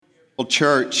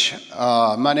Church.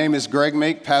 My name is Greg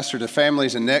Meek, pastor to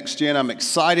Families and Next Gen. I'm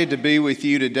excited to be with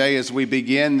you today as we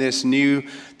begin this new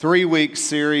 3-week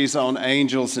series on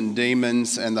angels and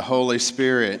demons and the Holy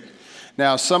Spirit.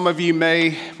 Now, some of you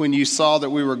may, when you saw that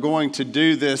we were going to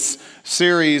do this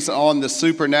series on the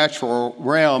supernatural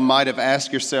realm, might have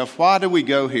asked yourself, why do we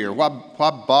go here? Why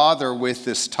bother with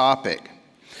this topic?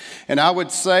 And I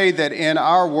would say that in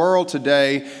our world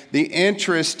today, the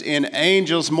interest in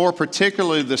angels, more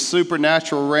particularly the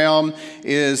supernatural realm,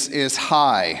 is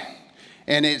high.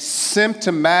 And it's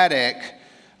symptomatic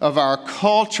of our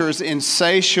culture's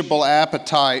insatiable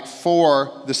appetite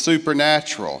for the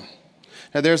supernatural.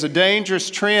 Now, there's a dangerous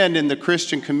trend in the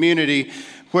Christian community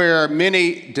where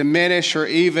many diminish or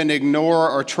even ignore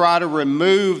or try to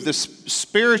remove the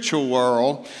spiritual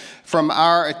world from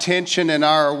our attention and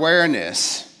our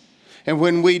awareness. And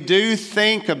when we do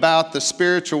think about the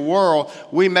spiritual world,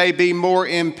 we may be more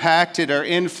impacted or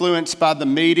influenced by the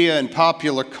media and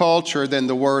popular culture than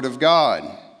the Word of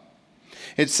God.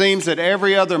 It seems that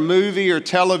every other movie or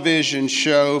television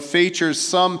show features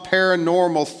some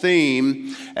paranormal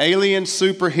theme, alien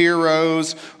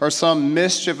superheroes, or some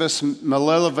mischievous,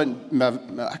 malevolent,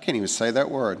 I can't even say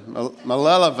that word,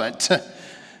 malevolent,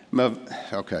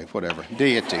 okay, whatever,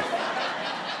 deity.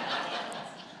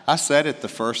 I said it the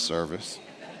first service.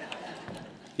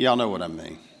 Y'all know what I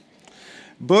mean.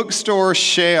 Bookstore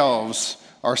shelves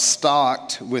are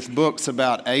stocked with books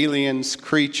about aliens,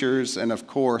 creatures, and of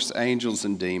course, angels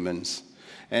and demons.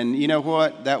 And you know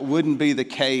what? That wouldn't be the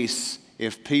case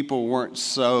if people weren't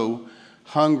so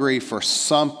hungry for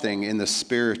something in the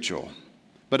spiritual.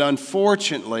 But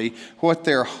unfortunately, what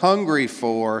they're hungry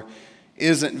for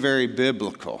isn't very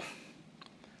biblical.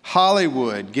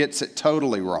 Hollywood gets it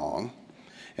totally wrong.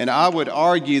 And I would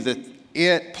argue that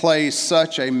it plays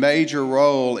such a major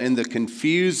role in the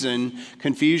confusion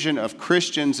of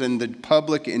Christians and the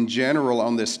public in general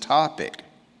on this topic.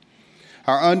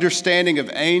 Our understanding of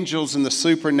angels in the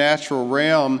supernatural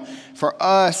realm for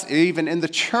us, even in the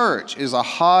church, is a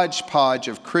hodgepodge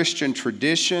of Christian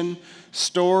tradition,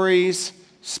 stories,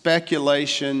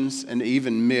 speculations, and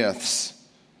even myths.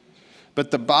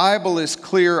 But the Bible is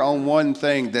clear on one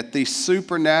thing, that the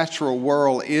supernatural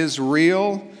world is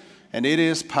real and it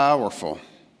is powerful.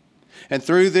 And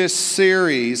through this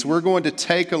series, we're going to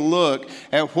take a look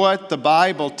at what the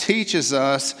Bible teaches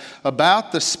us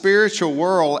about the spiritual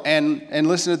world and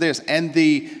listen to this, and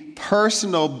the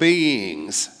personal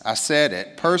beings, I said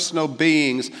it, personal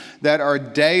beings that are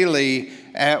daily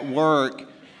at work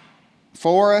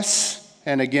for us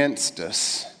and against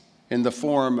us, in the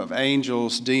form of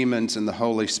angels, demons, and the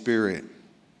Holy Spirit.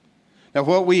 Now,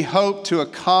 what we hope to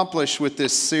accomplish with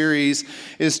this series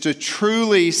is to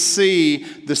truly see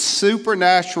the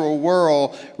supernatural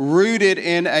world rooted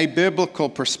in a biblical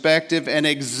perspective and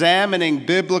examining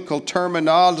biblical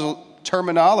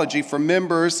terminology for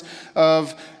members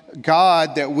of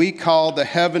God that we call the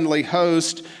heavenly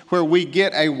host, where we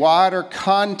get a wider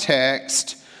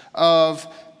context of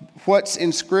what's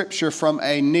in Scripture from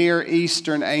a Near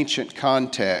Eastern ancient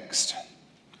context.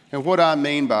 And what I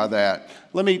mean by that,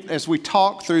 as we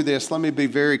talk through this, let me be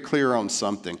very clear on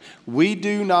something. We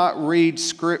do not read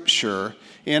Scripture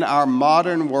in our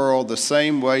modern world the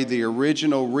same way the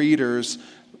original readers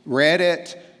read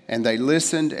it, and they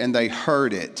listened, and they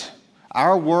heard it.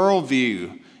 Our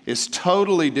worldview is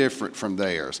totally different from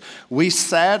theirs. We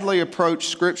sadly approach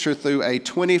Scripture through a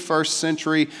 21st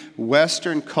century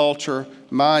Western culture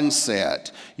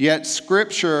mindset. Yet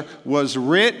Scripture was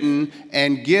written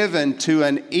and given to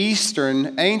an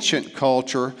Eastern ancient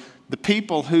culture, the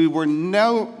people who were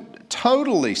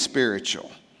totally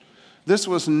spiritual. This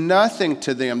was nothing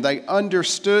to them. They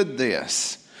understood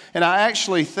this. And I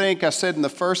actually think, I said in the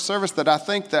first service, that I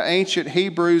think the ancient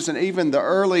Hebrews and even the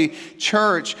early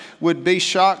church would be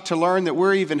shocked to learn that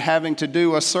we're even having to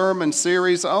do a sermon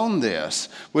series on this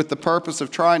with the purpose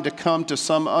of trying to come to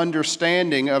some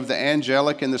understanding of the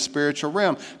angelic and the spiritual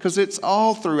realm, because it's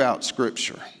all throughout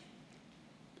Scripture.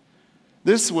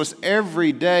 This was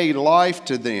everyday life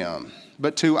to them.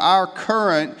 But to our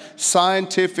current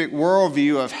scientific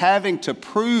worldview of having to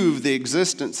prove the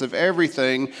existence of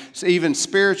everything, even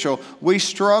spiritual, we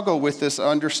struggle with this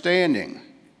understanding.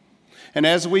 And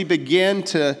as we begin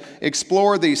to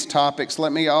explore these topics,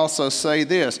 let me also say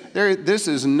this. This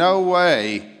is no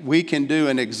way we can do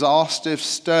an exhaustive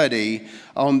study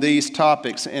on these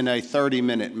topics in a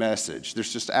 30-minute message.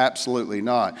 There's just absolutely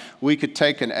not. We could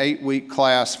take an 8-week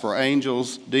class for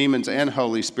angels, demons, and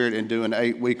Holy Spirit and do an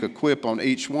 8-week equip on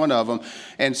each one of them.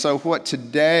 And so what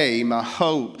today, my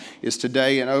hope is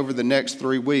today and over the next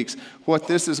 3 weeks, what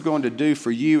this is going to do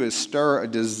for you is stir a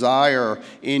desire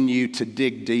in you to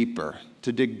dig deeper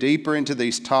into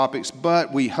these topics,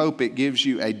 but we hope it gives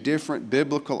you a different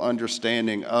biblical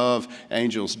understanding of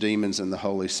angels, demons, and the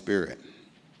Holy Spirit.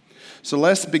 So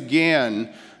let's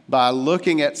begin by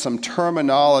looking at some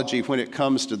terminology when it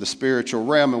comes to the spiritual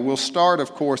realm. And we'll start,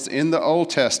 of course, in the Old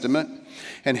Testament.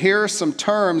 And here are some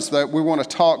terms that we want to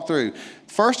talk through.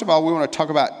 First of all, we want to talk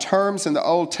about terms in the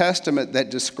Old Testament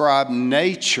that describe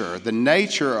nature, the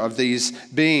nature of these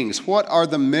beings. What are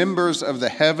the members of the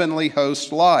heavenly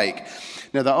host like?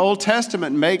 Now, the Old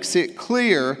Testament makes it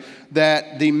clear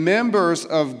that the members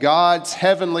of God's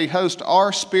heavenly host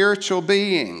are spiritual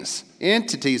beings,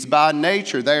 entities by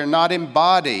nature. They are not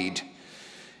embodied,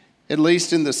 at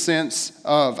least in the sense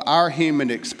of our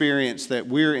human experience that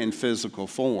we're in physical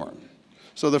form.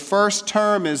 So the first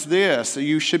term is this,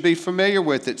 you should be familiar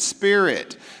with it,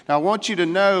 spirit. Now I want you to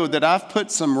know that I've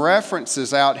put some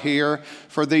references out here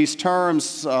for these terms,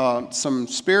 some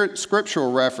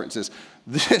scriptural references.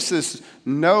 This is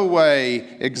no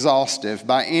way exhaustive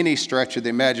by any stretch of the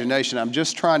imagination. I'm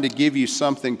just trying to give you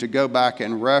something to go back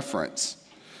and reference.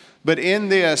 But in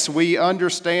this, we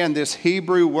understand this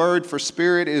Hebrew word for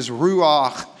spirit is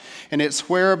ruach. And it's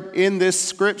where in this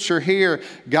scripture here,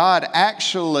 God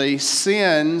actually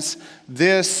sends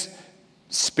this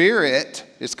spirit,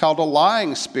 it's called a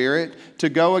lying spirit, to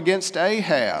go against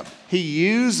Ahab. He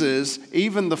uses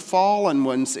even the fallen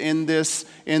ones in this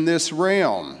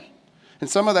realm. And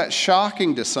some of that's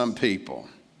shocking to some people.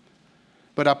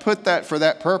 But I put that for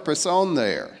that purpose on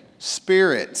there.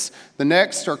 Spirits. The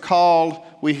next are called,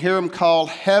 we hear them called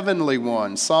heavenly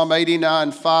ones. Psalm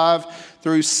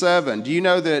 89:5-7. Do you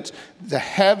know that the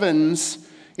heavens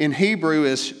in Hebrew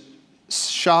is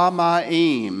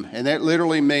shamayim? And that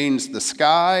literally means the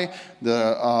sky,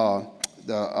 the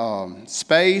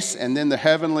space, and then the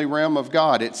heavenly realm of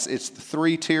God. It's the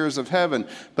 3 tiers of heaven.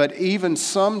 But even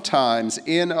sometimes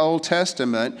in Old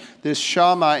Testament, this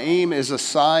shamayim is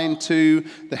assigned to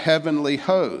the heavenly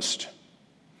host.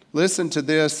 Listen to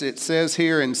this. It says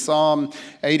here in Psalm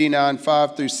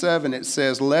 89:5-7, it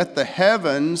says, "Let the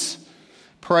heavens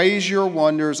praise your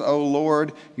wonders, O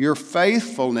Lord, your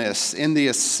faithfulness in the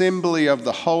assembly of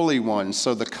the holy ones."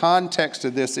 So the context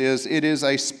of this is, it is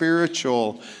a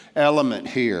spiritual element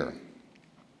here.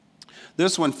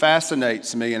 This one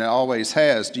fascinates me, and it always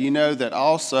has. Do you know that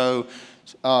also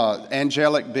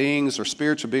angelic beings or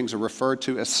spiritual beings are referred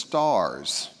to as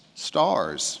stars?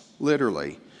 Stars,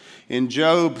 literally. In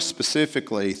Job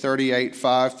specifically,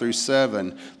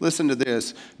 38:5-7, listen to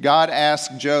this. God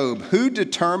asked Job, "Who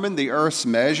determined the earth's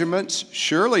measurements?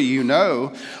 Surely you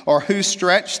know. Or who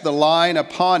stretched the line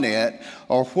upon it?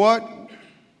 Or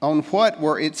on what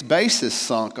were its bases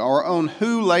sunk? Or on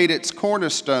who laid its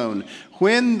cornerstone?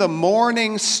 When the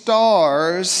morning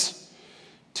stars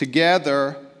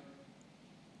together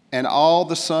and all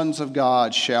the sons of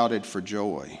God shouted for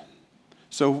joy."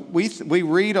 So we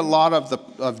read a lot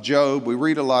of Job, we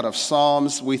read a lot of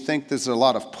Psalms, we think there's a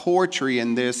lot of poetry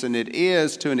in this, and it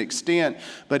is to an extent,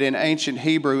 but in ancient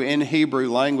Hebrew, in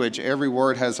Hebrew language, every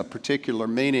word has a particular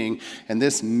meaning, and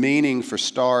this meaning for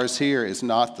stars here is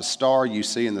not the star you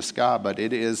see in the sky, but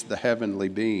it is the heavenly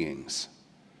beings.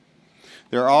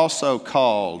 They're also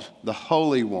called the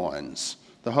holy ones.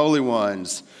 The holy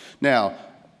ones. Now,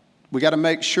 we got to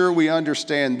make sure we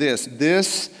understand this.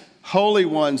 This holy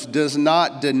ones does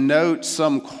not denote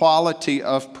some quality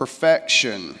of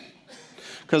perfection,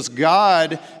 because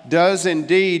God does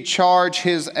indeed charge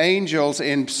his angels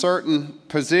in certain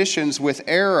positions with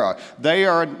error. They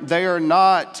are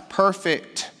not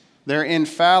perfect. They're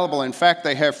infallible. In fact,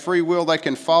 they have free will. They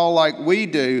can fall like we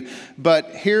do. But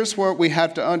here's where we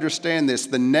have to understand this.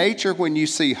 The nature when you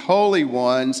see holy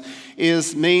ones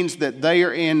means that they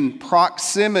are in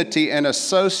proximity and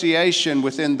association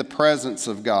within the presence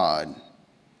of God.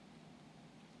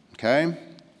 Okay?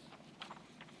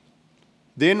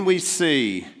 Then we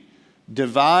see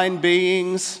divine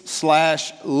beings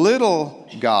 / little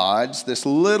gods, this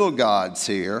little gods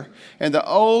here. And the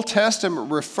Old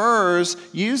Testament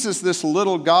uses this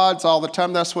little gods all the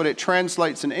time. That's what it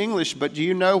translates in English. But do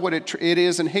you know what it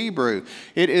is in Hebrew?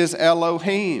 It is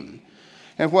Elohim.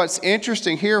 And what's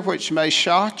interesting here, which may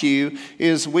shock you,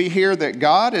 is we hear that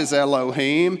God is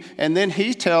Elohim, and then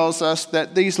he tells us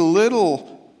that these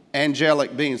little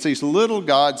angelic beings. These little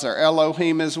gods are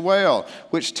Elohim as well,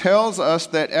 which tells us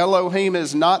that Elohim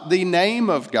is not the name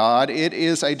of God. It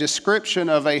is a description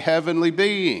of a heavenly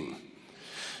being.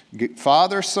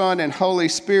 Father, Son, and Holy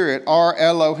Spirit are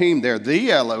Elohim. They're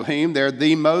the Elohim. They're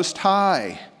the Most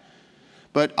High.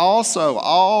 But also,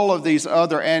 all of these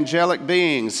other angelic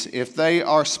beings, if they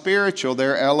are spiritual,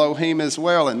 they're Elohim as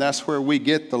well. And that's where we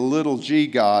get the little g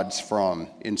gods from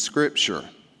in Scripture.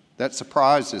 That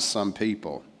surprises some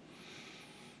people.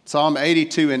 Psalm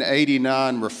 82 and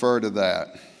 89 refer to that.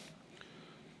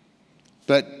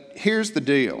 But here's the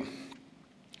deal.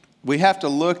 We have to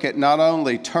look at not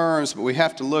only terms, but we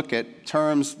have to look at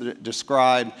terms that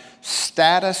describe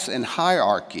status and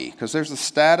hierarchy, because there's a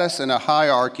status and a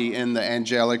hierarchy in the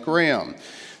angelic realm.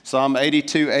 Psalm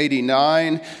 82,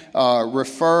 89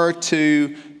 refer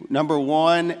to, number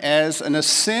one, as an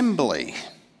assembly.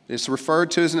 It's referred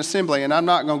to as an assembly, and I'm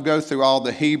not going to go through all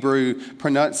the Hebrew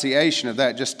pronunciation of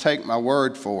that, just take my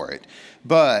word for it.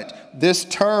 But this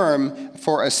term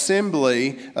for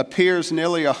assembly appears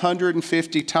nearly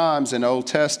 150 times in Old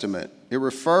Testament. It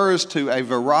refers to a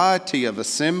variety of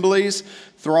assemblies,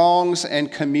 throngs,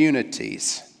 and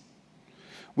communities.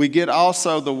 We get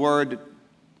also the word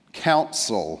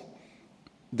council.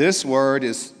 This word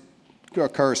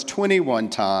occurs 21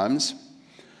 times.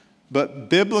 But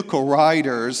biblical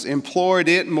writers employed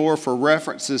it more for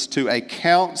references to a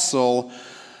council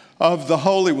of the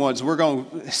holy ones. We're going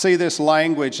to see this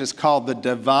language is called the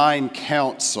divine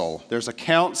council. There's a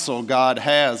council God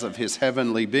has of his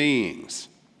heavenly beings.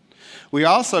 We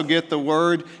also get the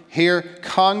word here,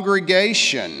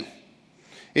 congregation.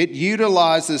 It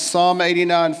utilizes, Psalm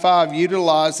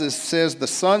 89:5 says, the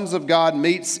sons of God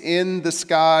meets in the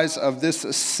skies of this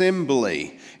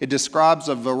assembly. It describes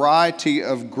a variety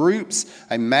of groups,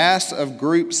 a mass of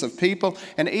groups of people,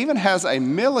 and even has a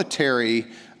military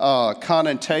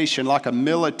connotation, like a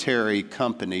military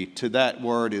company, to that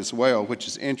word as well, which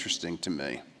is interesting to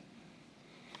me.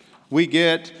 We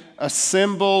get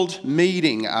assembled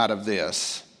meeting out of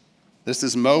this. This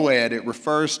is moed. It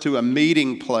refers to a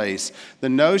meeting place. The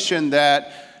notion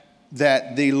that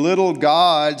the little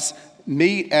gods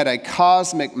meet at a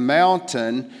cosmic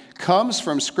mountain comes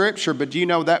from Scripture, but you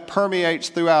know that permeates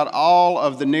throughout all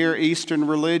of the Near Eastern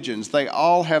religions. They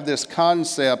all have this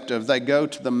concept of they go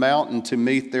to the mountain to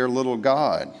meet their little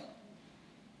God.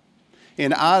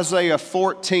 In Isaiah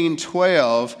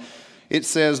 14:12, it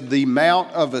says, the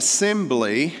Mount of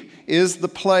Assembly is the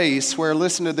place where,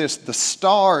 listen to this, the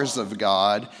stars of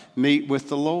God meet with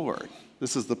the Lord.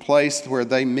 This is the place where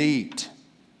they meet.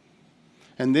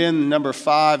 And then number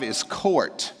 5 is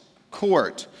court.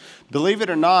 Court. Believe it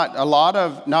or not,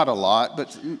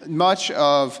 much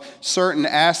of certain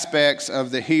aspects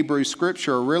of the Hebrew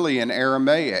Scripture are really in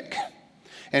Aramaic.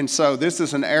 And so this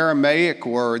is an Aramaic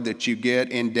word that you get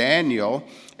in Daniel,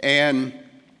 and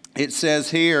it says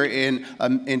here in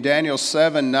Daniel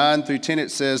 7:9-10,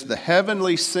 it says, the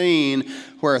heavenly scene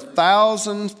where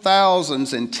thousands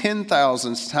and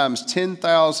 10,000s times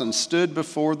 10,000 stood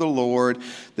before the Lord,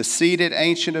 the seated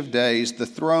Ancient of Days, the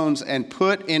thrones, and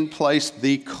put in place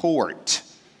the court.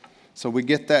 So we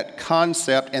get that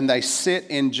concept, and they sit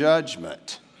in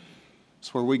judgment.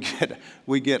 That's where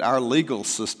we get our legal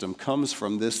system, comes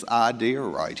from this idea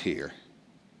right here.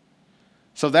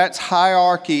 So that's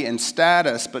hierarchy and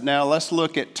status, but now let's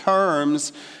look at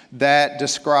terms that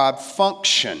describe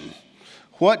function.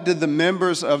 What did the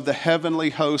members of the heavenly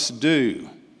host do?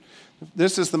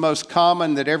 This is the most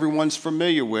common that everyone's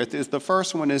familiar with. The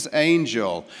first one is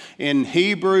angel. In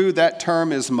Hebrew, that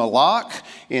term is malach.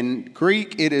 In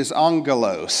Greek, it is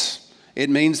angelos. It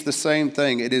means the same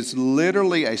thing. It is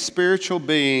literally a spiritual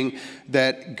being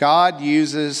that God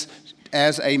uses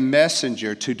as a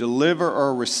messenger to deliver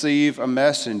or receive a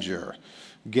messenger.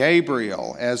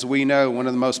 Gabriel, as we know, one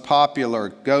of the most popular,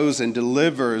 goes and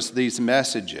delivers these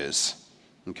messages.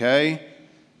 Okay?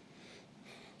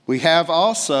 We have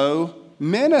also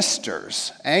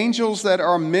ministers, angels that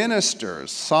are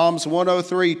ministers. Psalms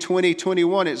 103, 20,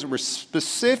 21, it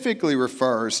specifically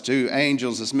refers to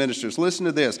angels as ministers. Listen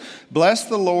to this. Bless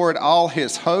the Lord, all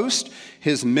his host,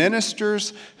 his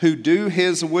ministers who do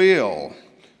his will.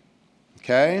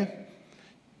 Okay?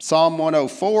 Psalm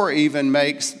 104 even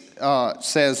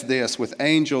says this, with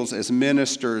angels as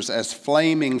ministers, as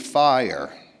flaming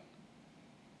fire.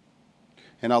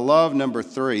 And I love number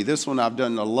 3. This one I've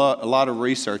done a lot of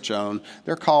research on.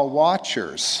 They're called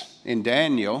watchers in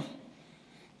Daniel.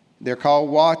 They're called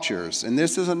watchers. And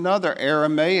this is another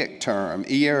Aramaic term,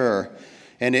 ear.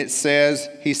 And he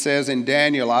says in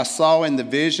Daniel, I saw in the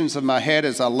visions of my head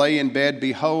as I lay in bed,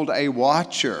 behold, a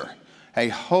watcher, a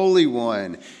holy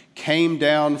one, came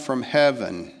down from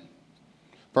heaven.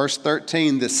 Verse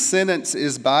 13, the sentence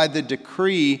is by the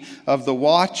decree of the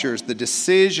watchers, the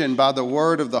decision by the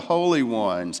word of the holy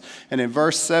ones. And in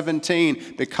verse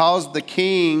 17, because the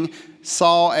king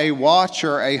saw a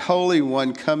watcher, a holy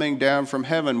one, coming down from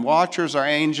heaven. Watchers are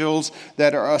angels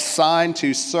that are assigned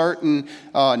to certain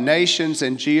nations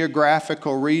and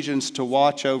geographical regions to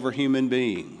watch over human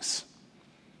beings.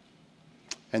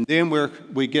 And then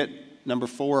we get number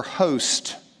 4,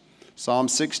 host. Psalm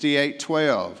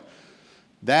 68:12.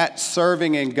 That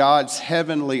serving in God's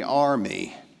heavenly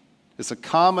army is a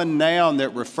common noun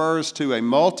that refers to a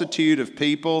multitude of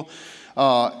people,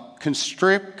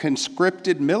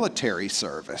 conscripted military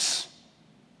service.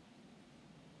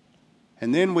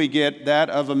 And then we get that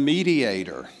of a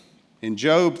mediator. In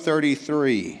Job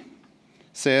 33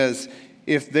 says,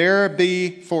 if there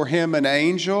be for him an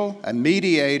angel, a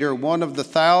mediator, one of the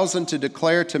 1,000 to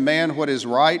declare to man what is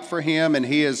right for him, and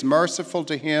he is merciful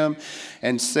to him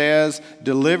and says,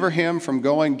 deliver him from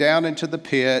going down into the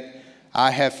pit,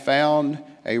 I have found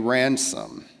a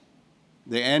ransom.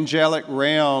 The angelic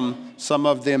realm, some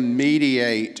of them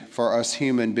mediate for us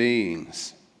human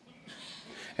beings.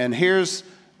 And here's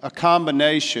a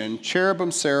combination,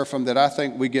 cherubim, seraphim, that I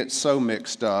think we get so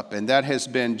mixed up, and that has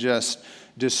been just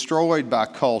destroyed by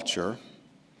culture,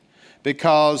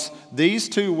 because these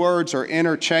two words are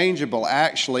interchangeable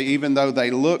actually, even though they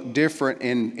look different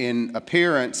in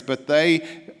appearance, but they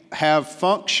have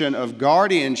function of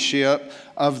guardianship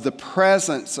of the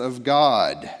presence of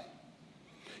God.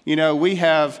 You know, we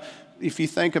have, if you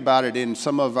think about it, in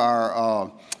some of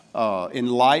our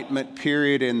Enlightenment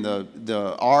period in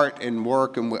the art and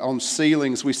work and on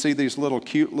ceilings, we see these little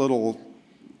cute little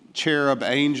cherub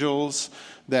angels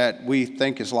that we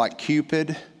think is like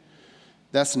Cupid.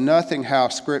 That's nothing how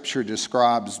Scripture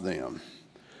describes them,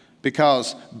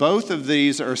 because both of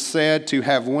these are said to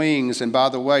have wings. And by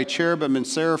the way, cherubim and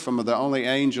seraphim are the only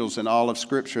angels in all of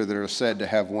Scripture that are said to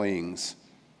have wings.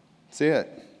 That's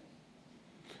it.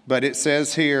 But it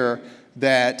says here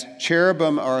that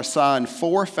cherubim are assigned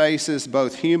 4 faces,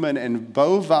 both human and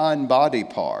bovine body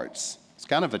parts. It's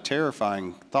kind of a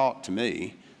terrifying thought to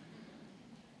me.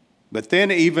 But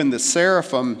then even the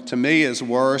seraphim, to me, is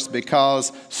worse,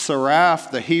 because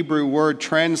seraph, the Hebrew word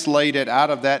translated out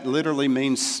of that, literally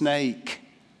means snake.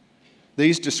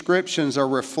 These descriptions are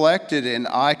reflected in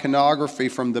iconography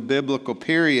from the biblical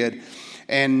period,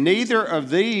 and neither of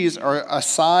these are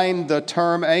assigned the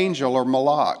term angel or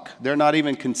malach. They're not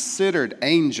even considered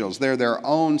angels. They're their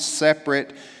own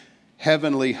separate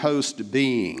heavenly host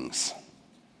beings.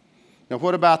 Now,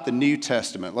 what about the New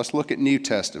Testament? Let's look at New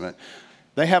Testament.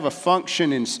 They have a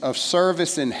function of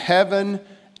service in heaven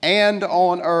and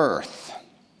on earth.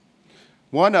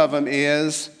 One of them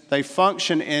is they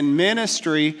function in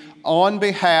ministry on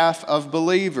behalf of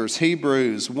believers.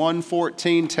 Hebrews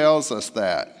 1:14 tells us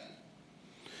that.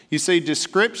 You see,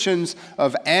 descriptions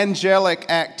of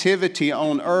angelic activity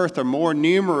on earth are more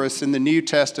numerous in the New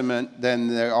Testament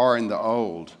than they are in the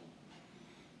Old.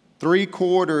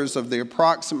 3/4 of the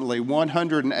approximately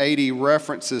 180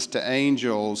 references to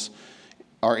angels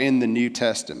are in the New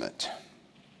Testament.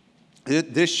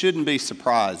 This shouldn't be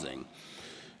surprising,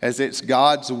 as it's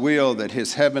God's will that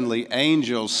His heavenly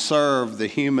angels serve the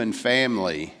human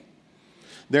family.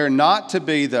 They're not to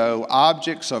be, though,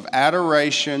 objects of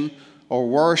adoration or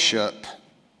worship.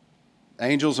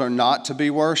 Angels are not to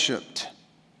be worshiped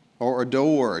or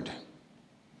adored.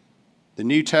 The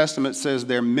New Testament says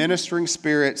they're ministering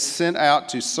spirits sent out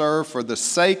to serve for the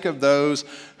sake of those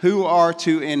who are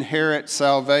to inherit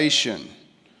salvation.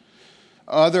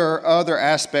 Other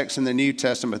aspects in the New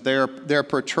Testament, they're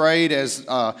portrayed as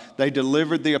they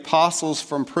delivered the apostles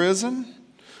from prison.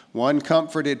 One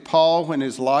comforted Paul when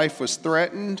his life was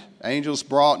threatened. Angels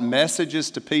brought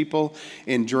messages to people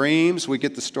in dreams. We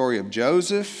get the story of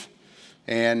Joseph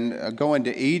and going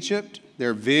to Egypt.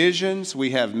 Their visions.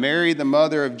 We have Mary, the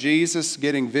mother of Jesus,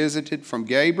 getting visited from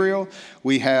Gabriel.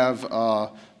 We have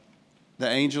the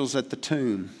angels at the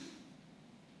tomb.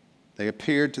 They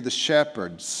appeared to the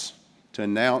shepherds to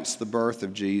announce the birth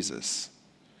of Jesus.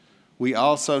 We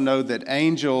also know that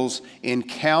angels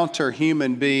encounter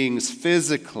human beings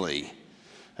physically.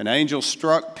 An angel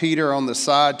struck Peter on the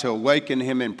side to awaken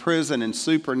him in prison and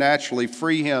supernaturally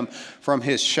free him from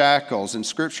his shackles. And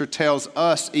Scripture tells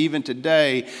us even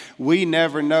today, we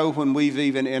never know when we've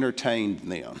even entertained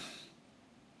them.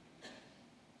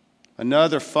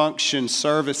 Another function,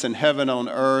 service in heaven on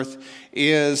earth,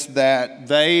 is that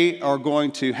they are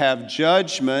going to have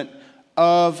judgment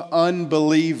of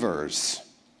unbelievers.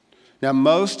 Now,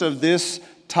 most of this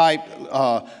type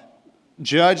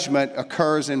judgment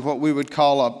occurs in what we would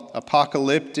call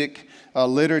apocalyptic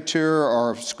literature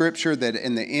or scripture that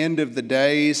in the end of the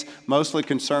days, mostly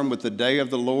concerned with the day of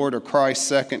the Lord or Christ's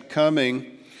second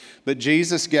coming. But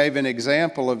Jesus gave an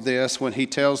example of this when he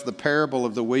tells the parable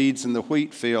of the weeds in the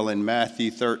wheat field in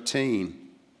Matthew 13.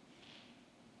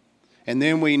 And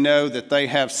then we know that they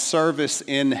have service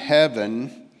in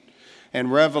heaven.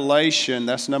 And Revelation,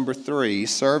 that's number 3,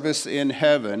 service in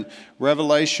heaven.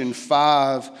 Revelation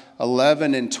 5,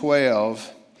 11 and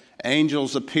 12,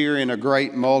 angels appear in a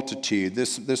great multitude.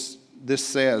 This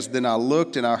says, "Then I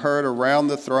looked and I heard around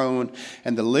the throne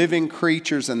and the living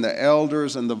creatures and the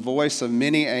elders and the voice of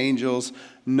many angels,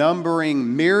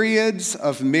 numbering myriads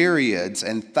of myriads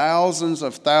and thousands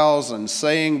of thousands,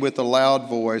 saying with a loud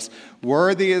voice,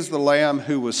 'Worthy is the Lamb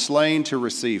who was slain to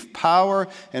receive power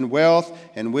and wealth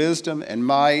and wisdom and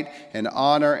might and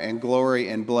honor and glory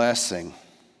and blessing.'"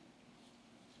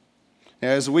 Now,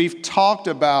 as we've talked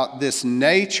about this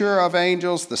nature of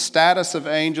angels, the status of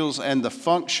angels, and the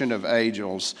function of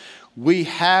angels, we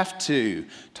have to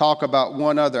talk about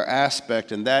one other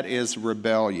aspect, and that is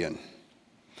rebellion.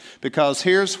 Because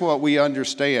here's what we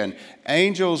understand.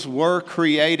 Angels were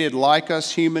created like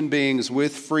us human beings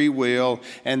with free will,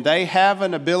 and they have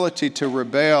an ability to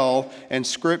rebel, and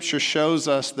Scripture shows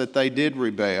us that they did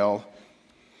rebel.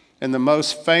 And the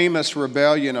most famous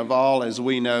rebellion of all, as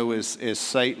we know, is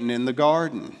Satan in the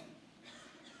garden.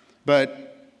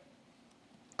 But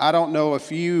I don't know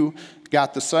if you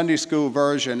got the Sunday school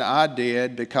version. I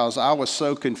did, because I was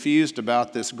so confused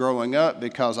about this growing up,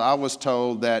 because I was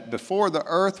told that before the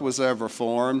earth was ever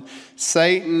formed,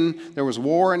 there was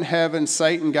war in heaven,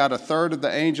 Satan got a third of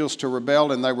the angels to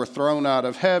rebel, and they were thrown out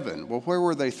of heaven. Well, where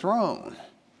were they thrown?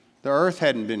 The earth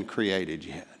hadn't been created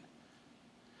yet.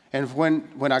 And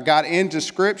when I got into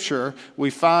Scripture, we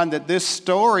find that this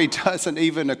story doesn't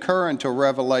even occur until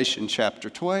Revelation chapter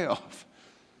 12.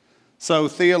 So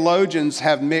theologians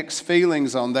have mixed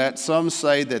feelings on that. Some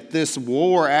say that this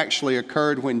war actually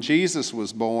occurred when Jesus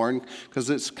was born, because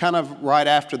it's kind of right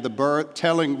after the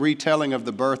retelling of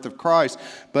the birth of Christ.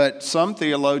 But some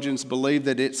theologians believe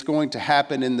that it's going to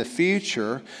happen in the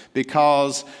future,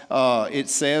 because it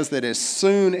says that as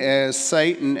soon as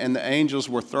Satan and the angels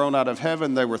were thrown out of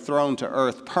heaven, they were thrown to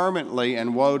earth permanently,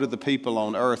 and woe to the people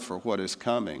on earth for what is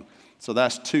coming. So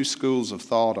that's two schools of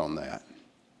thought on that.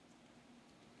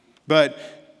 But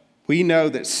we know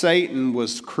that Satan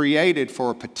was created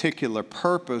for a particular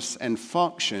purpose and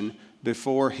function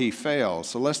before he fell.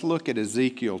 So let's look at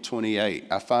Ezekiel 28.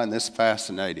 I find this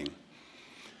fascinating.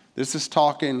 This is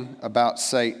talking about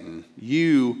Satan.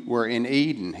 You were in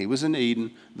Eden. He was in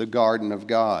Eden, the garden of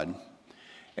God.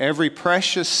 Every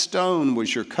precious stone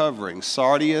was your covering: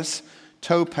 sardius,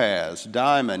 topaz,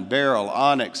 diamond, beryl,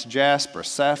 onyx, jasper,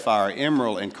 sapphire,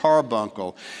 emerald, and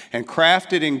carbuncle. And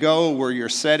crafted in gold were your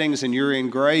settings and your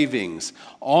engravings.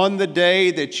 On the day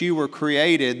that you were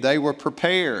created, they were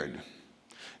prepared.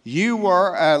 You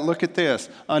were, look at this,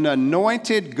 an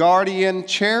anointed guardian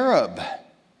cherub.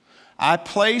 I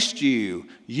placed you.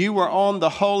 You were on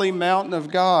the holy mountain of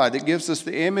God. It gives us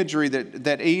the imagery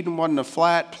that Eden wasn't a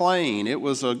flat plain. It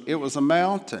was a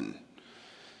mountain.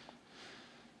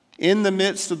 In the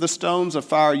midst of the stones of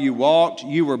fire you walked.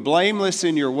 You were blameless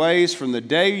in your ways from the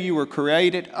day you were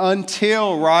created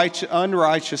until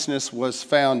unrighteousness was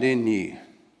found in you.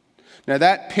 Now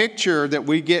that picture that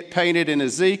we get painted in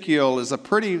Ezekiel is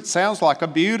sounds like a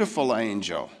beautiful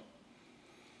angel.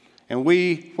 And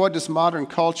what does modern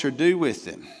culture do with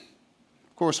him?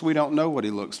 Of course, we don't know what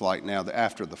he looks like now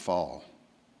after the fall.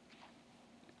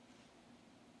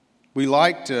 We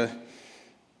like to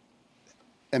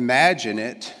imagine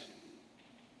it.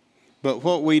 But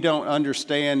what we don't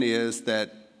understand is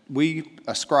that we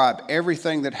ascribe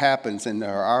everything that happens in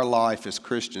our life as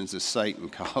Christians as Satan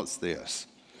caused this.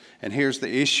 And here's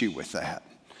the issue with that.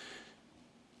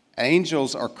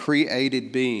 Angels are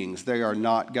created beings. They are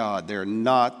not God. They're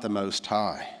not the Most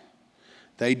High.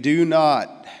 They're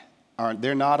not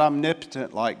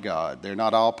omnipotent like God. They're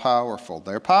not all-powerful.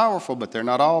 They're powerful, but they're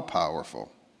not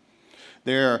all-powerful.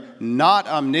 They're not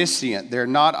omniscient. They're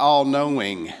not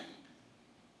all-knowing.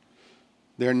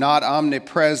 They're not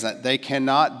omnipresent. They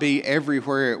cannot be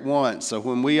everywhere at once. So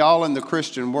when we all in the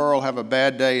Christian world have a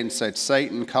bad day and say,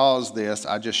 Satan caused this,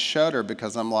 I just shudder,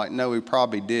 because I'm like, no, he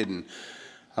probably didn't.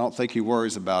 I don't think he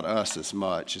worries about us as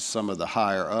much as some of the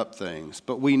higher up things.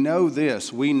 But we know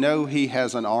this. We know he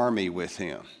has an army with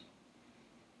him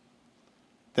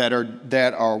that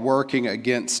are working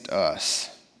against us.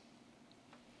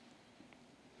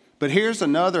 But here's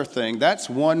another thing. That's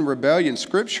one rebellion.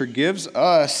 Scripture gives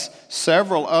us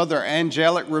several other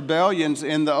angelic rebellions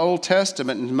in the Old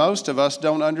Testament, and most of us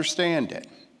don't understand it.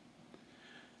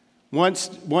 Once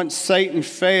Satan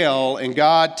fell and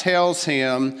God tells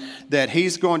him that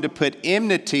he's going to put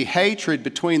enmity, hatred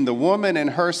between the woman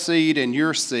and her seed and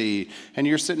your seed. And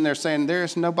you're sitting there saying,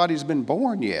 nobody's been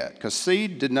born yet, because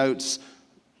seed denotes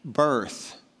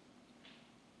birth.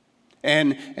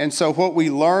 And so what we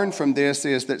learn from this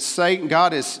is that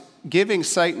God is giving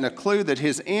Satan a clue that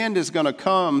his end is going to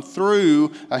come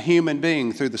through a human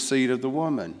being, through the seed of the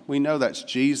woman. We know that's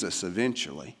Jesus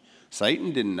eventually.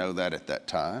 Satan didn't know that at that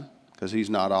time, because he's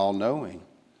not all-knowing.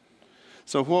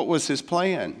 So what was his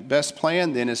plan? Best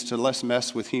plan then is to let's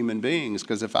mess with human beings,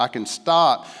 because if I can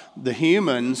stop the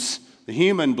human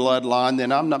bloodline,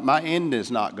 then my end is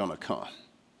not going to come.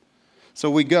 So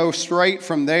we go straight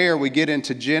from there, we get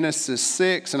into Genesis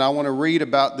 6, and I want to read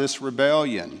about this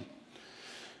rebellion.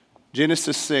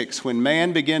 Genesis 6, when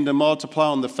man began to multiply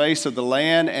on the face of the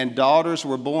land and daughters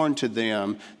were born to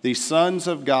them, the sons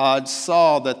of God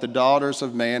saw that the daughters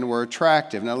of man were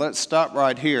attractive. Now let's stop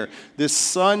right here. This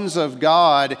sons of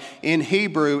God in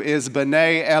Hebrew is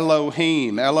B'nai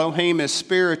Elohim. Elohim is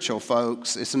spiritual,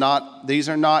 folks. These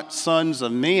are not sons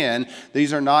of men.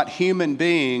 These are not human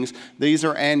beings. These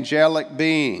are angelic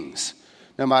beings,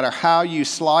 no matter how you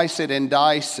slice it and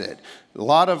dice it. A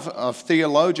lot of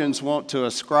theologians want to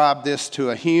ascribe this to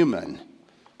a human,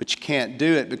 but you can't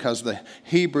do it because the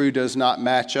Hebrew does not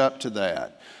match up to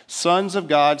that. Sons of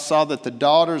God saw that the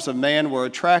daughters of man were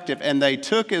attractive, and they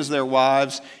took as their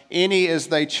wives any as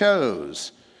they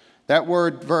chose. That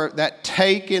word, that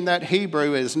take in that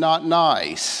Hebrew is not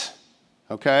nice,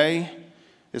 okay?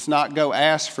 It's not go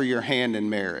ask for your hand in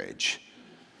marriage.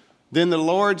 Then the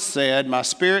Lord said, my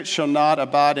spirit shall not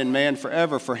abide in man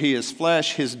forever, for he is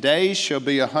flesh. His days shall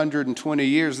be 120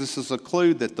 years. This is a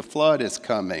clue that the flood is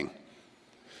coming.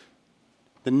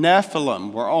 The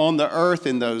Nephilim were on the earth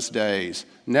in those days.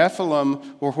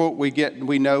 Nephilim were what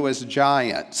we know as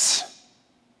giants.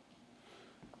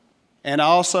 And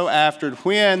also after,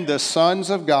 when the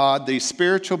sons of God, these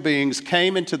spiritual beings,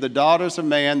 came into the daughters of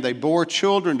man, they bore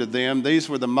children to them. These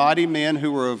were the mighty men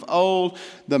who were of old,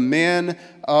 the men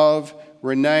of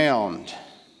renown.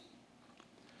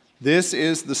 This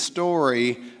is the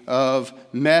story of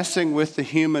messing with the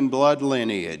human blood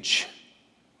lineage.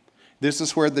 This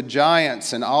is where the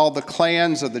giants and all the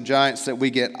clans of the giants that we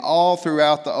get all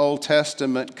throughout the Old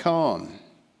Testament come.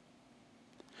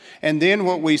 And then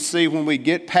what we see when we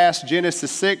get past Genesis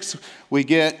 6, we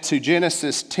get to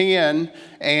Genesis 10,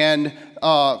 and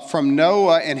from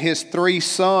Noah and his 3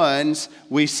 sons,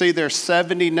 we see there's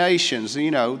 70 nations.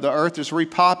 You know, the earth is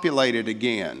repopulated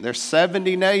again. There's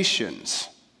 70 nations.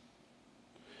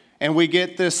 And we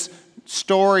get this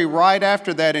story right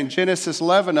after that in Genesis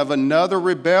 11 of another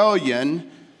rebellion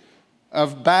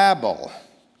of Babel.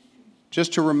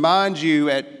 Just to remind you,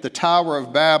 at the Tower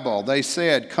of Babel, they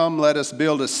said, come, let us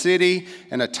build a city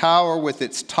and a tower with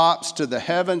its tops to the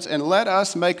heavens, and let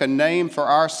us make a name for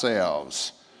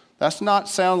ourselves. That's not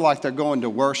sound like they're going to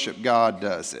worship God,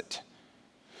 does it?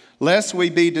 Lest we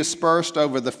be dispersed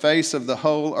over the face of the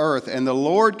whole earth. And the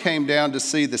Lord came down to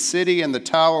see the city and the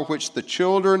tower which the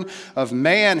children of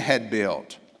man had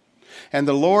built. And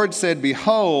the Lord said,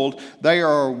 behold, they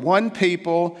are one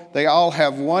people, they all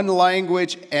have one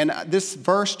language, and this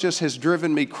verse just has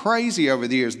driven me crazy over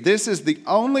the years. This is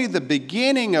only the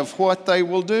beginning of what they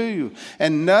will do,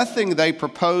 and nothing they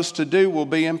propose to do will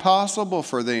be impossible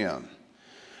for them.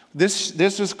 This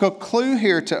is a clue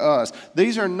here to us.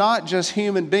 These are not just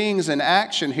human beings in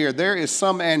action here. There is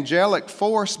some angelic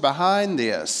force behind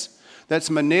this that's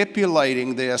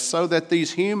manipulating this so that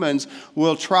these humans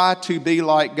will try to be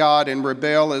like God and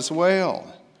rebel as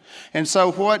well. And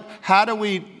so how do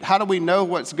we know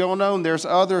what's going on? There's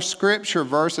other scripture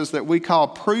verses that we call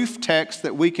proof texts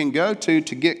that we can go to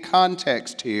get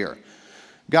context here.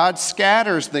 God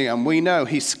scatters them, we know.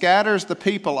 He scatters the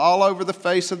people all over the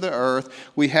face of the earth.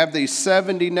 We have these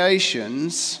 70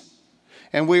 nations,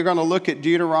 and we're going to look at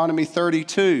Deuteronomy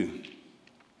 32.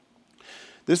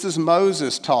 This is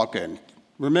Moses talking.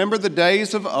 Remember the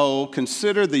days of old,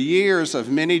 consider the years of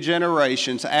many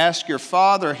generations. Ask your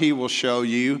father, he will show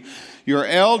you. Your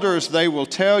elders, they will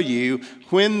tell you,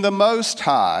 when the Most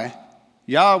High,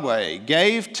 Yahweh,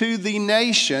 gave to the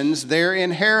nations their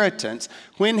inheritance,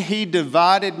 when he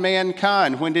divided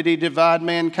mankind. When did he divide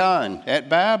mankind? At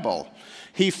Babel.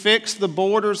 He fixed the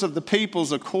borders of the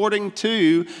peoples according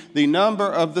to the number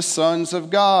of the sons of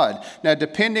God. Now,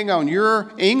 depending on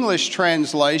your English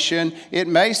translation, it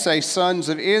may say sons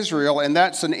of Israel, and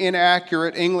that's an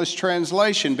inaccurate English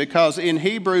translation because in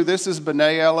Hebrew, this is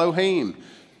B'nai Elohim.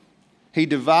 He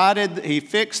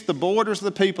fixed the borders of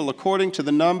the people according to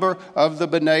the number of the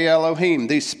B'nai Elohim,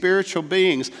 these spiritual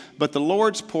beings. But the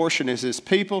Lord's portion is his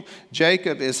people.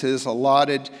 Jacob is his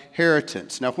allotted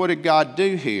inheritance. Now, what did God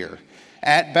do here?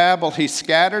 At Babel, he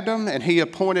scattered them, and he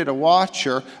appointed a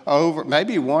watcher over,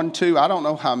 maybe 1, 2, I don't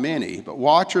know how many, but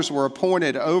watchers were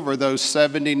appointed over those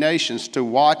 70 nations to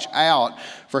watch out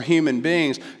for human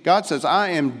beings. God says, I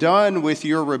am done with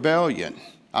your rebellion.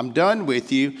 I'm done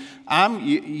with you.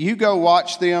 You go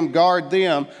watch them, guard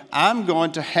them. I'm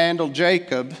going to handle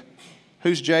Jacob.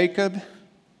 Who's Jacob?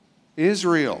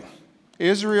 Israel.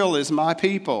 Israel is my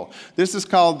people. This is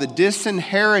called the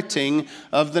disinheriting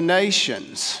of the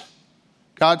nations.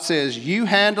 God says, you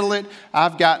handle it,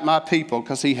 I've got my people,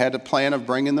 because he had a plan of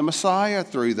bringing the Messiah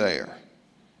through there.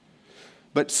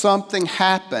 But something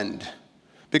happened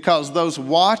because those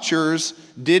watchers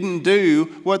didn't do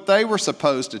what they were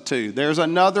supposed to do. There's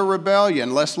another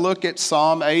rebellion. Let's look at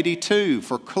Psalm 82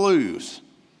 for clues.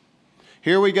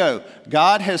 Here we go.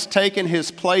 God has taken his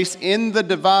place in the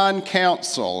divine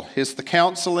council, the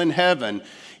council in heaven.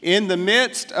 In the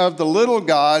midst of the little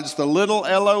gods, the little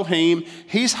Elohim,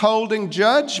 he's holding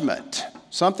judgment.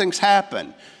 Something's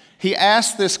happened. He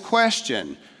asked this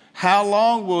question, how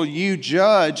long will you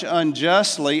judge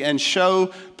unjustly and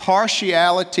show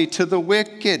partiality to the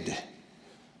wicked?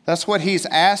 That's what he's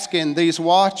asking these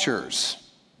watchers.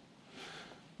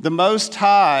 The Most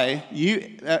High,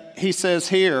 he says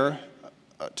here,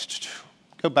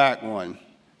 go back one.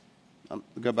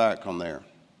 Go back on there.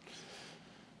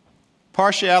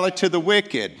 Partiality to the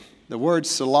wicked. The word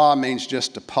salah means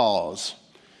just to pause.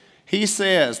 He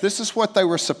says, this is what they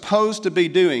were supposed to be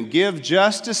doing. Give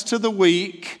justice to the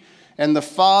weak and the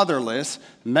fatherless,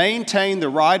 maintain the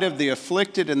right of the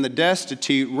afflicted and the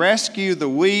destitute, rescue the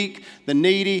weak, the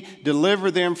needy,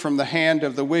 deliver them from the hand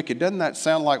of the wicked. Doesn't that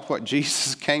sound like what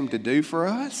Jesus came to do for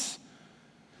us?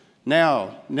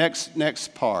 Now,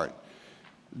 next part.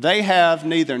 They have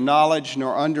neither knowledge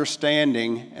nor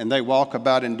understanding, and they walk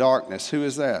about in darkness. Who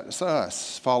is that? It's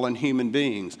us, fallen human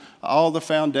beings. All the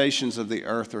foundations of the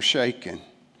earth are shaken.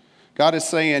 God is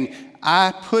saying,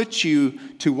 I put you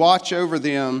to watch over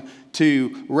them,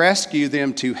 to rescue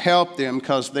them, to help them,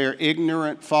 because they're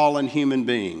ignorant, fallen human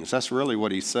beings. That's really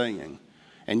what he's saying.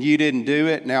 And you didn't do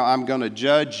it, now I'm going to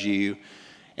judge you.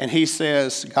 And he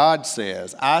says, God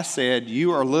says, I said,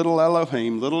 you are little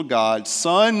Elohim, little God,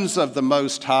 sons of the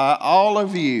Most High, all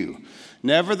of you.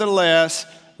 Nevertheless,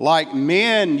 like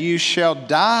men you shall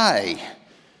die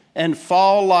and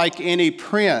fall like any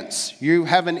prince. You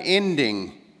have an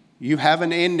ending. You have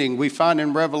an ending. We find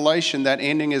in Revelation that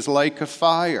ending is lake of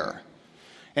fire.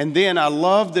 And then I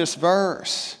love this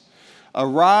verse.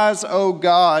 Arise, O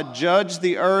God, judge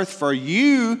the earth, for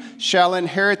you shall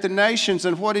inherit the nations.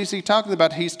 And what is he talking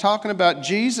about? He's talking about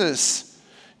Jesus.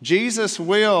 Jesus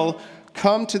will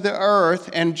come to the earth,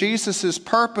 and Jesus'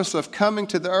 purpose of coming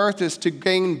to the earth is to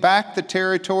gain back the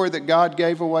territory that God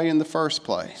gave away in the first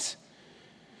place.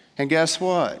 And guess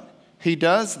what? He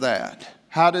does that.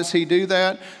 How does he do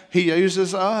that? He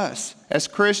uses us as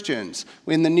Christians.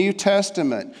 In the New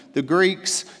Testament, the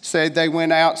Greeks said they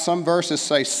went out, some verses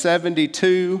say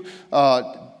 72.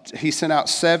 He sent out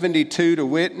 72 to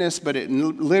witness, but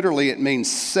literally it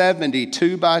means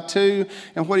 72 by 2.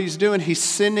 And what he's doing, he's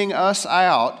sending us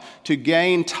out to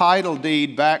gain title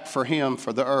deed back for him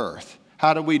for the earth.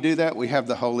 How do we do that? We have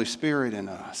the Holy Spirit in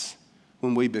us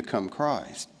when we become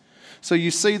Christ. So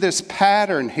you see this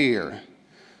pattern here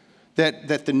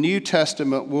that the New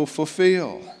Testament will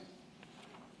fulfill.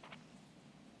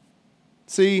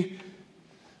 See,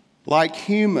 like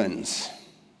humans,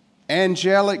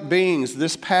 angelic beings,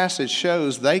 this passage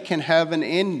shows they can have an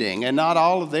ending, and not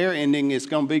all of their ending is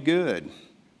going to be good.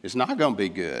 It's not going to be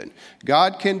good.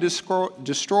 God can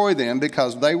destroy them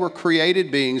because they were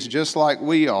created beings just like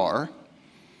we are.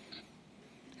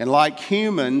 And like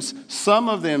humans, some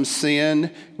of them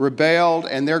sinned, rebelled,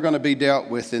 and they're going to be dealt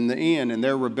with in the end. And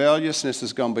their rebelliousness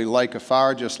is going to be lake of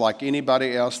fire just like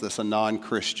anybody else that's a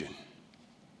non-Christian.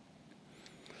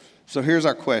 So here's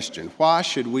our question. Why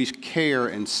should we care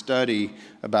and study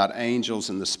about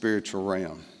angels in the spiritual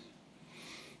realm?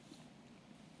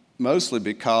 Mostly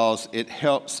because it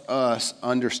helps us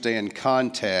understand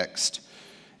context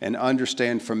and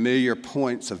understand familiar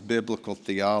points of biblical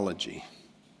theology.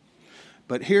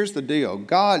 But here's the deal.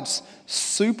 God's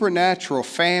supernatural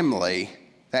family,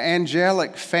 the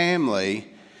angelic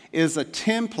family, is a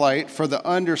template for the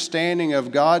understanding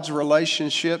of God's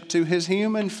relationship to his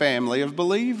human family of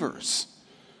believers.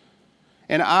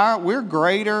 And we're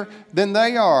greater than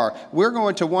they are. We're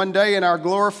going to one day in our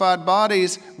glorified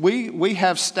bodies, we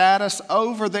have status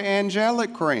over the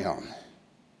angelic realm.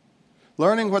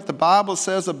 Learning what the Bible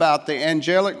says about the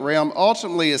angelic realm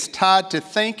ultimately is tied to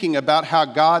thinking about how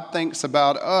God thinks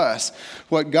about us.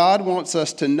 What God wants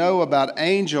us to know about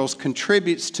angels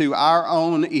contributes to our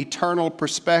own eternal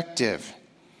perspective.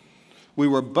 We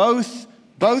were both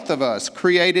of us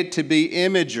created to be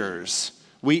imagers.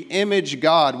 We image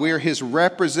God. We are His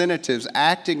representatives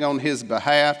acting on His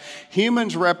behalf.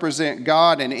 Humans represent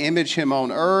God and image Him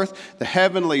on earth. The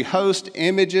heavenly host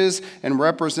images and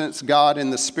represents God in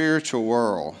the spiritual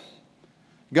world.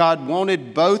 God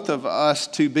wanted both of us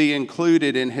to be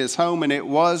included in His home, and it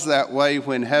was that way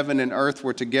when heaven and earth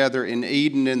were together in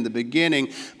Eden in the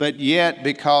beginning. But yet,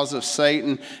 because of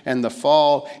Satan and the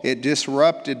fall, it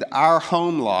disrupted our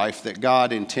home life that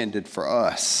God intended for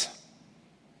us.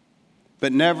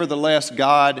 But nevertheless,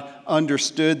 God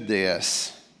understood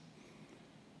this.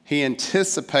 He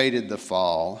anticipated the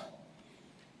fall.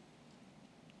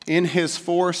 In His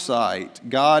foresight,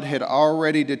 God had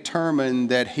already determined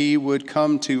that He would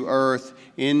come to earth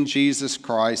in Jesus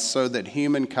Christ so that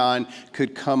humankind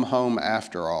could come home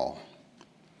after all.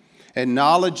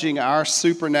 Acknowledging our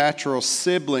supernatural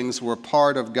siblings were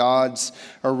part of God's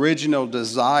original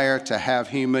desire to have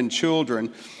human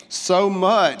children, so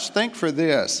much, think for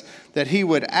this, that He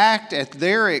would act at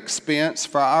their expense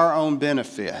for our own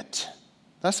benefit.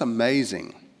 That's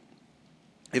amazing.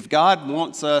 If God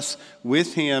wants us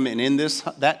with Him and in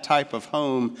that type of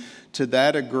home to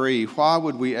that degree, why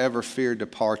would we ever fear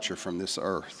departure from this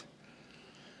earth?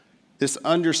 This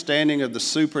understanding of the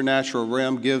supernatural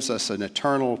realm gives us an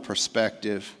eternal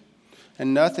perspective,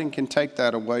 and nothing can take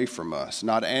that away from us,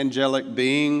 not angelic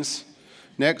beings.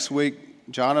 Next week,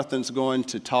 Jonathan's going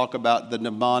to talk about the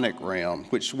demonic realm,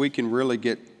 which we can really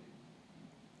get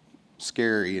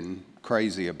scary and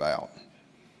crazy about.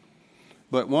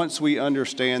 But once we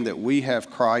understand that we have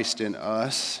Christ in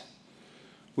us,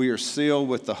 we are sealed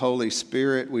with the Holy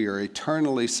Spirit, we are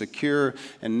eternally secure,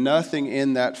 and nothing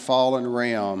in that fallen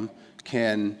realm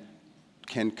can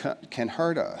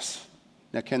hurt us.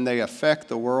 Now, can they affect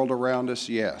the world around us?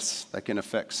 Yes. They can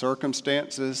affect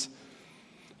circumstances.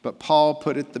 But Paul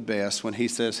put it the best when he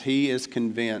says he is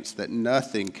convinced that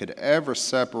nothing could ever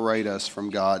separate us from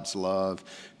God's love,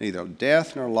 neither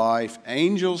death nor life,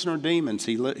 angels nor demons.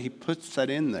 He puts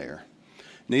that in there.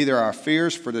 Neither our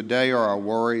fears for today or our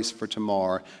worries for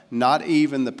tomorrow, not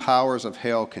even the powers of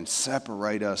hell can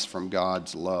separate us from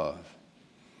God's love.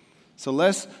 So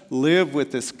let's live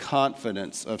with this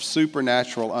confidence of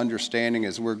supernatural understanding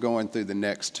as we're going through the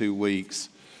next 2 weeks.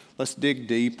 Let's dig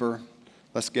deeper.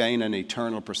 Let's gain an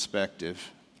eternal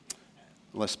perspective.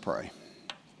 Let's pray.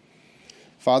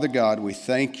 Father God, we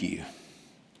thank You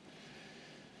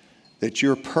that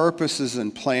Your purposes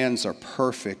and plans are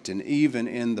perfect, and even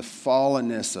in the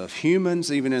fallenness of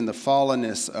humans, even in the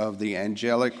fallenness of the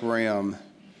angelic realm,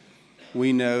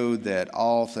 we know that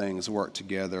all things work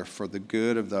together for the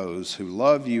good of those who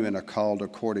love You and are called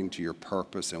according to Your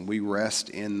purpose, and we rest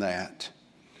in that.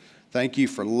 Thank You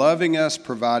for loving us,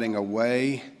 providing a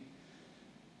way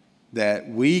that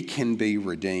we can be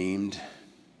redeemed,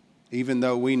 even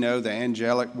though we know the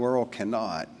angelic world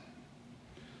cannot.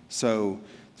 So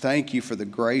thank You for the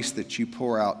grace that You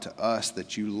pour out to us,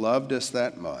 that You loved us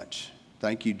that much.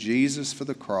 Thank You, Jesus, for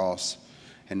the cross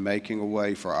and making a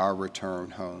way for our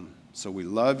return home. So we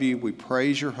love You. We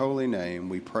praise Your holy name.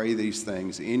 We pray these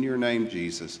things in Your name,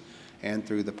 Jesus, and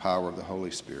through the power of the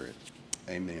Holy Spirit.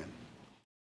 Amen.